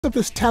of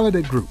his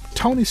talented group,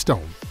 Tony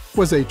Stone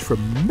was a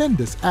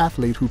tremendous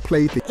athlete who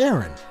played the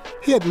Aaron.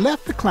 He had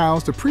left the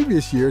Clowns the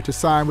previous year to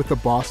sign with the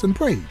Boston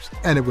Braves,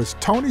 and it was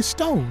Tony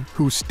Stone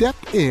who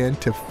stepped in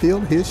to fill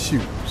his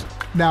shoes.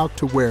 Now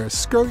to wear a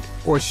skirt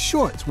or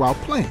shorts while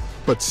playing,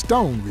 but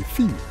Stone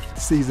refused.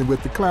 Season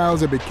with the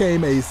Clowns, it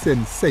became a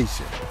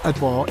sensation.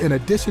 In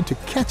addition to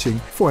catching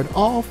for an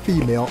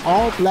all-female,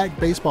 all-black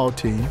baseball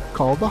team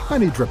called the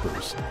Honey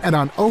Drippers. And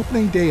on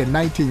opening day in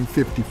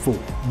 1954,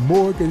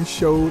 Morgan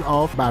showed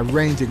off by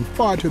ranging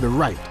far to the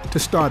right to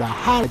start a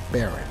hot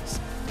Barons.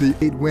 The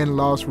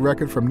 8-win-loss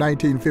record from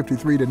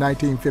 1953 to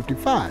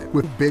 1955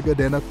 was bigger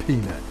than a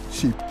peanut.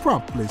 She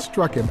promptly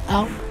struck him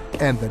out,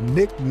 and the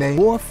nickname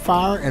more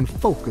fire and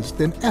focus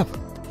than ever.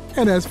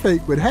 And as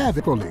fate would have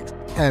it,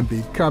 and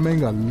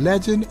becoming a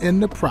legend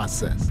in the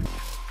process.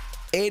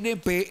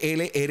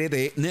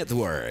 NPLRD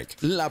Network,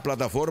 la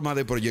plataforma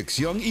de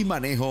proyección y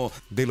manejo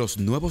de los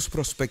nuevos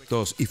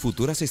prospectos y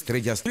futuras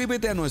estrellas.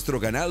 Suscríbete a nuestro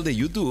canal de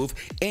YouTube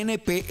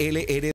NPLRD.